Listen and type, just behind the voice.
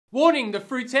Warning, the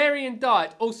Fruitarian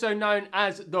diet, also known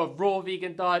as the raw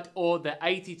vegan diet or the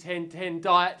 80-10-10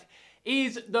 diet,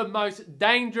 is the most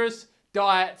dangerous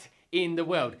diet in the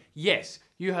world. Yes,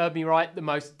 you heard me right, the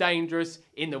most dangerous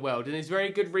in the world. And there's very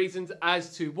good reasons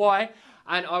as to why,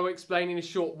 and I will explain in a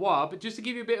short while. But just to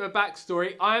give you a bit of a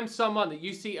backstory, I am someone that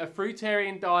used to eat a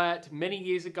Fruitarian diet many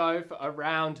years ago for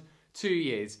around 2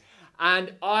 years.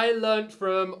 And I learned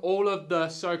from all of the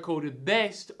so-called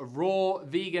best raw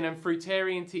vegan and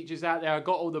fruitarian teachers out there. I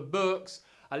got all the books.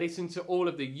 I listened to all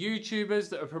of the YouTubers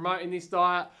that are promoting this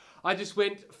diet. I just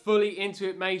went fully into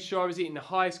it, made sure I was eating the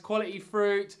highest quality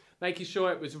fruit, making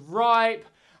sure it was ripe,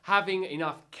 having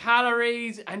enough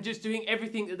calories, and just doing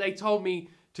everything that they told me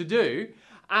to do.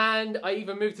 And I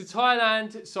even moved to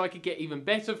Thailand so I could get even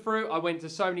better fruit. I went to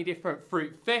so many different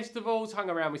fruit festivals, hung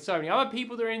around with so many other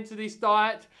people that are into this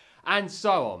diet, and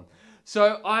so on.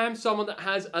 So I am someone that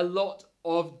has a lot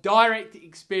of direct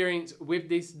experience with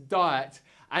this diet,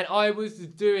 and I was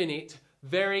doing it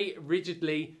very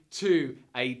rigidly to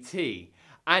a T.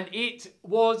 And it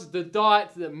was the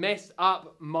diet that messed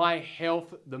up my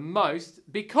health the most,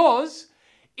 because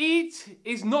it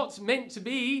is not meant to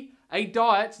be a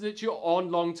diet that you're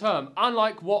on long term.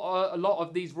 Unlike what a lot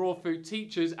of these raw food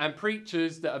teachers and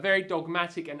preachers that are very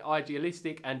dogmatic and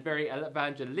idealistic and very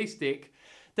evangelistic,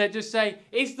 that just say,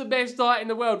 it's the best diet in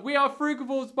the world. We are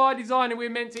frugivores by design and we're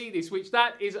meant to eat this, which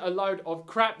that is a load of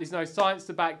crap. There's no science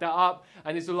to back that up,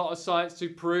 and there's a lot of science to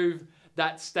prove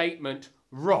that statement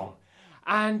wrong.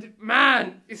 And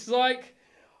man, it's like,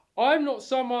 I'm not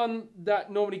someone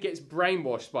that normally gets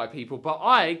brainwashed by people, but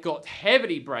I got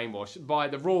heavily brainwashed by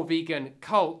the raw vegan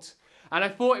cult, and I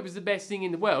thought it was the best thing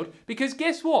in the world, because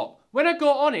guess what? When I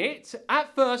got on it,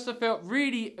 at first I felt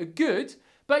really good,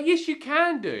 but yes, you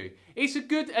can do. It's a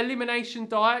good elimination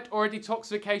diet or a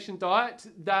detoxification diet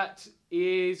that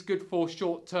is good for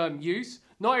short-term use.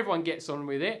 Not everyone gets on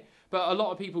with it, but a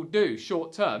lot of people do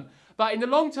short-term. But in the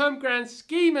long-term grand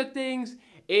scheme of things,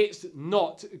 it's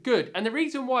not good. And the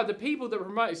reason why the people that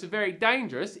promote this are very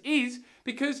dangerous is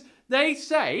because they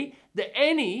say that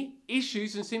any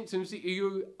issues and symptoms that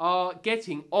you are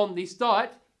getting on this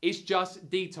diet is just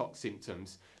detox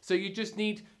symptoms. So you just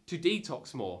need to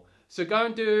detox more. So go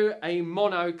and do a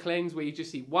mono cleanse where you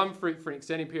just eat one fruit for an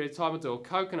extended period of time, or do a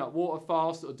coconut water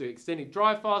fast, or do extended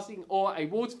dry fasting, or a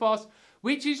water fast,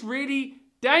 which is really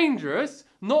dangerous.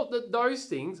 Not that those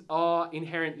things are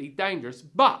inherently dangerous,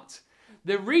 but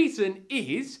the reason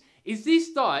is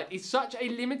this diet is such a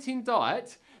limiting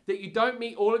diet that you don't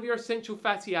meet all of your essential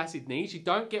fatty acid needs. You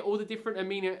don't get all the different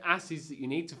amino acids that you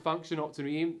need to function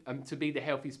optimally and to be the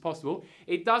healthiest possible.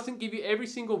 It doesn't give you every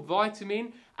single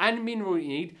vitamin and mineral you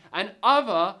need and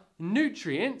other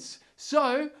nutrients.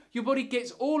 So your body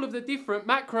gets all of the different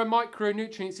macro and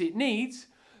micronutrients it needs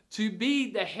to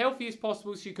be the healthiest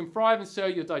possible, so you can thrive, and so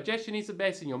your digestion is the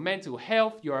best, and your mental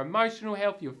health, your emotional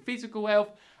health, your physical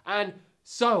health, and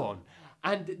so on.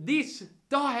 And this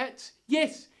diet,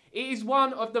 yes, it is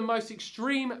one of the most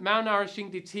extreme, malnourishing,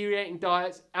 deteriorating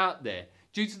diets out there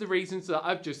due to the reasons that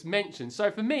I've just mentioned. So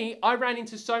for me, I ran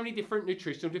into so many different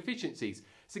nutritional deficiencies.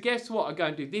 So guess what? I go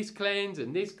and do this cleanse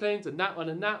and that one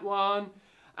and that one.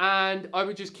 And I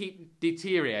would just keep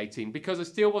deteriorating because I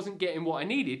still wasn't getting what I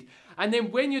needed. And then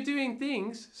when you're doing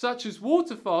things such as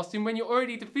water fasting, when you're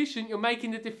already deficient, you're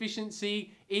making the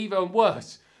deficiency even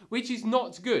worse, which is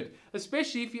not good,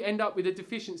 especially if you end up with a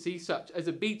deficiency such as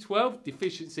a B12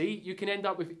 deficiency. You can end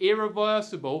up with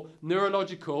irreversible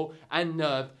neurological and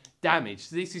nerve damage.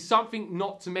 So this is something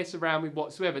not to mess around with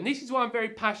whatsoever. And this is why I'm very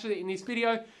passionate in this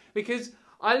video, because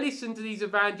I listen to these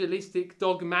evangelistic,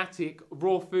 dogmatic,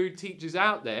 raw food teachers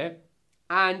out there,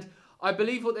 and I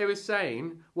believe what they were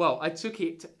saying. Well, I took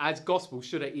it as gospel,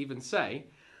 should I even say,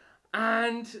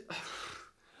 and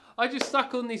I just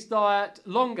stuck on this diet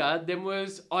longer than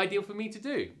was ideal for me to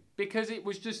do, because it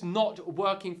was just not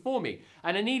working for me.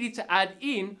 And I needed to add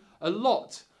in a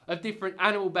lot of different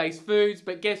animal-based foods,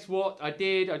 but guess what I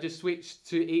did? I just switched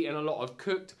to eating a lot of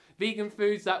cooked vegan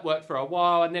foods. That worked for a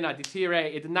while, and then I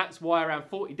deteriorated, and that's why around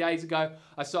 40 days ago,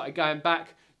 I started going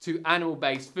back to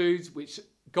animal-based foods, which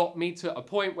got me to a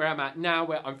point where I'm at now,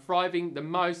 where I'm thriving the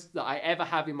most that I ever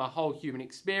have in my whole human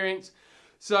experience.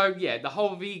 So yeah, the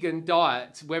whole vegan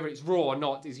diet, whether it's raw or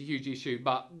not, is a huge issue,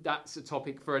 but that's a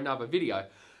topic for another video.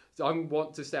 So I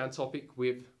want to stay on topic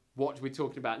with what we're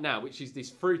talking about now, which is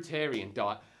this fruitarian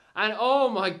diet. And oh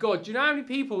my God, do you know how many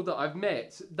people that I've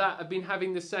met that have been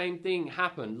having the same thing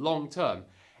happen long term?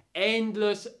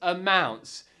 Endless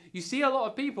amounts. You see a lot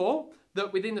of people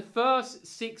that within the first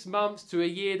 6 months to a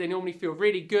year, they normally feel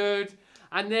really good.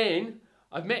 And then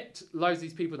I've met loads of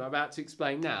these people that I'm about to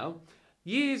explain now,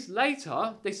 years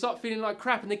later, they start feeling like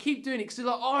crap, and they keep doing it because they're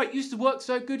like, oh, it used to work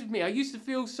so good with me. I used to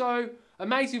feel so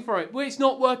amazing for it. Well, it's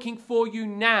not working for you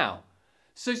now.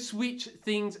 So switch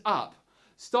things up.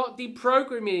 Start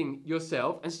deprogramming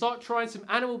yourself and start trying some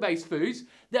animal-based foods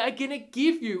that are going to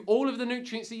give you all of the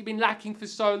nutrients that you've been lacking for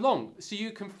so long so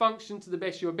you can function to the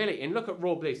best of your ability. And look at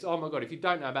Raw Bliss. Oh my God, if you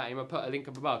don't know about him, I'll put a link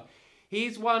up above.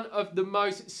 He's one of the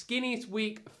most skinniest,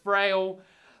 weak, frail,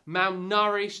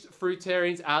 malnourished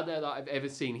fruitarians out there that I've ever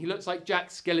seen. He looks like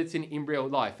Jack Skeleton in real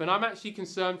life. And I'm actually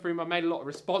concerned for him. I made a lot of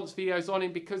response videos on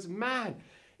him because, man,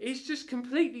 it's just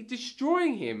completely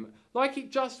destroying him like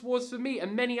it just was for me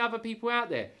and many other people out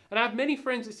there. And I have many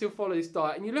friends that still follow this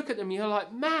diet, and you look at them and you're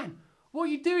like, man, what are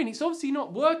you doing? It's obviously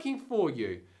not working for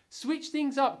you. Switch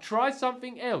things up. Try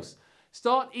something else.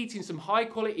 Start eating some high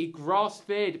quality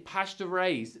grass-fed,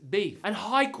 pasture-raised beef and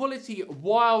high quality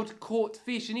wild caught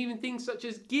fish, and even things such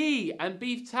as ghee and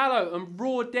beef tallow and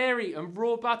raw dairy and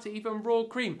raw butter, even raw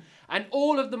cream, and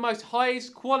all of the most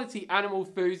highest quality animal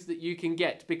foods that you can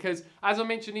get. Because as I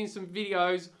mentioned in some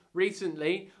videos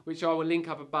recently, which I will link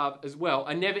up above as well,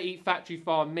 I never eat factory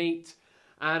farm meat.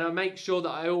 And I make sure that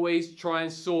I always try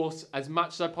and source as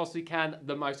much as I possibly can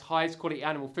the most highest quality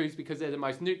animal foods, because they're the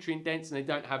most nutrient dense and they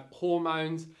don't have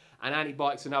hormones and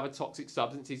antibiotics and other toxic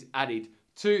substances added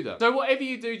to them. So whatever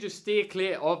you do, just steer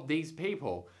clear of these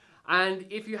people. And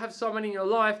if you have someone in your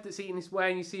life that's eating this way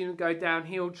and you see them go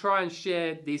downhill, try and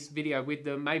share this video with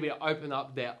them, maybe to open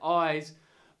up their eyes.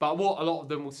 But what a lot of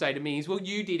them will say to me is, well,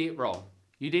 you did it wrong.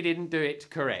 You didn't do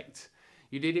it correct.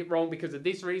 You did it wrong because of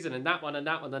this reason and that one and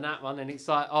that one and that one. And it's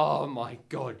like, oh my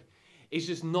God, it's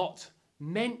just not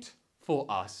meant for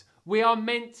us. We are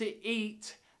meant to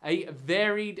eat a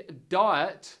varied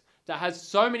diet that has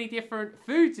so many different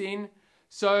foods in,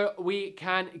 so we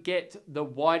can get the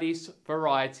widest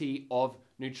variety of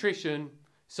nutrition,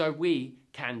 so we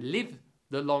can live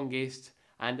the longest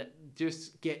and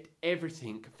just get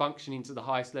everything functioning to the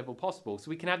highest level possible. So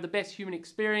we can have the best human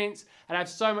experience and have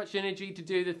so much energy to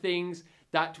do the things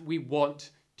that we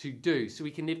want to do, so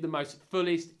we can live the most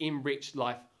fullest, enriched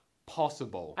life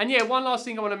possible. And yeah, one last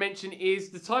thing I want to mention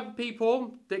is the type of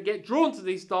people that get drawn to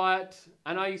this diet,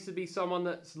 and I used to be someone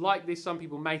that's like this. Some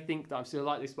people may think that I'm still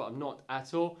like this, but I'm not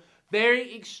at all.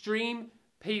 Very extreme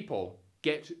people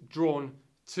get drawn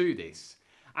to this.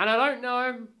 And I don't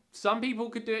know, some people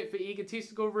could do it for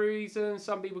egotistical reasons,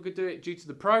 some people could do it due to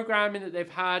the programming that they've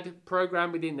had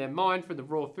programmed within their mind from the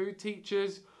raw food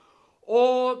teachers,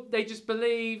 or they just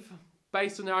believe,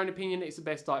 based on their own opinion, it's the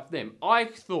best diet for them. I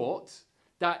thought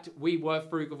that we were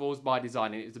frugivores by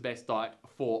design and it was the best diet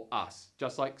for us,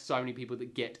 just like so many people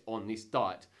that get on this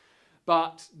diet.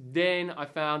 But then I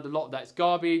found a lot of that's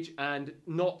garbage, and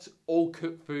not all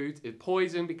cooked foods is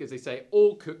poison, because they say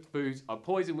all cooked foods are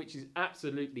poison, which is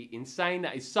absolutely insane.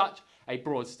 That is such a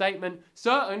broad statement.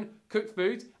 Certain cooked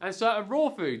foods and certain raw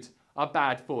foods are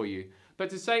bad for you. But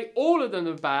to say all of them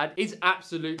are bad is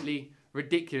absolutely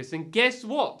ridiculous. And guess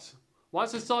what?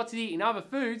 Once I started eating other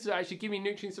foods that actually give me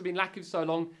nutrients I've been lacking for so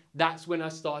long, that's when I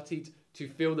started to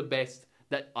feel the best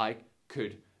that I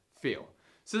could feel.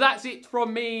 So that's it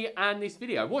from me and this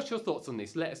video. What's your thoughts on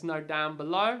this? Let us know down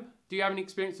below. Do you have any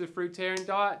experience with a fruitarian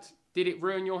diet? Did it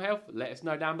ruin your health? Let us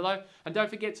know down below. And don't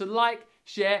forget to like,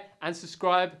 share and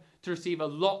subscribe to receive a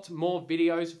lot more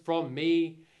videos from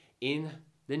me in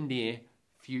the near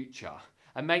future.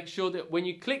 And make sure that when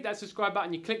you click that subscribe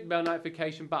button, you click the bell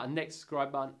notification button next to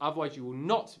subscribe button. Otherwise, you will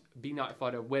not be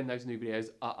notified of when those new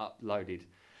videos are uploaded.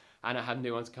 And I have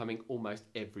new ones coming almost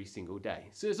every single day.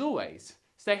 So as always,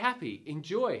 stay happy,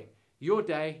 enjoy your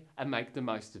day, and make the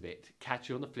most of it. Catch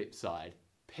you on the flip side.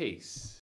 Peace.